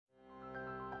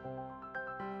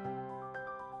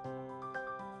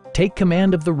Take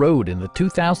command of the road in the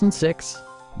 2006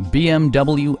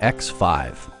 BMW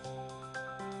X5.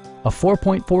 A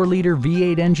 4.4-liter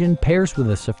V8 engine pairs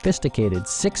with a sophisticated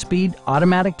 6-speed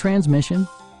automatic transmission,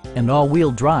 and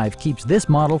all-wheel drive keeps this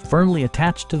model firmly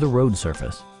attached to the road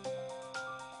surface.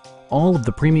 All of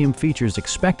the premium features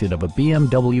expected of a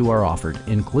BMW are offered,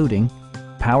 including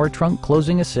power trunk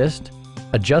closing assist,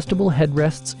 adjustable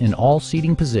headrests in all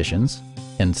seating positions,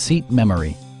 and seat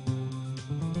memory.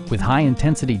 With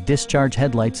high-intensity discharge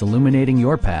headlights illuminating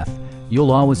your path,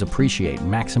 you'll always appreciate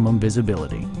maximum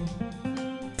visibility.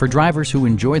 For drivers who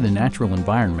enjoy the natural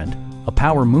environment, a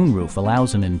power moonroof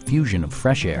allows an infusion of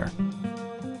fresh air.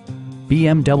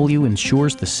 BMW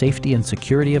ensures the safety and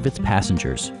security of its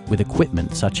passengers with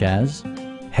equipment such as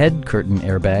head curtain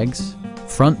airbags,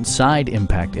 front and side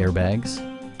impact airbags,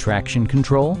 traction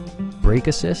control, brake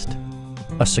assist,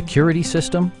 a security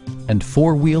system, and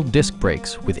 4-wheel disc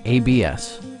brakes with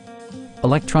ABS.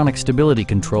 Electronic stability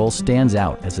control stands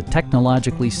out as a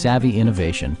technologically savvy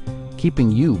innovation,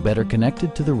 keeping you better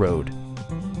connected to the road.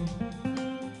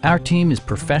 Our team is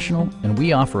professional and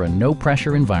we offer a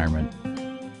no-pressure environment.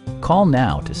 Call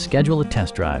now to schedule a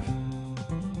test drive.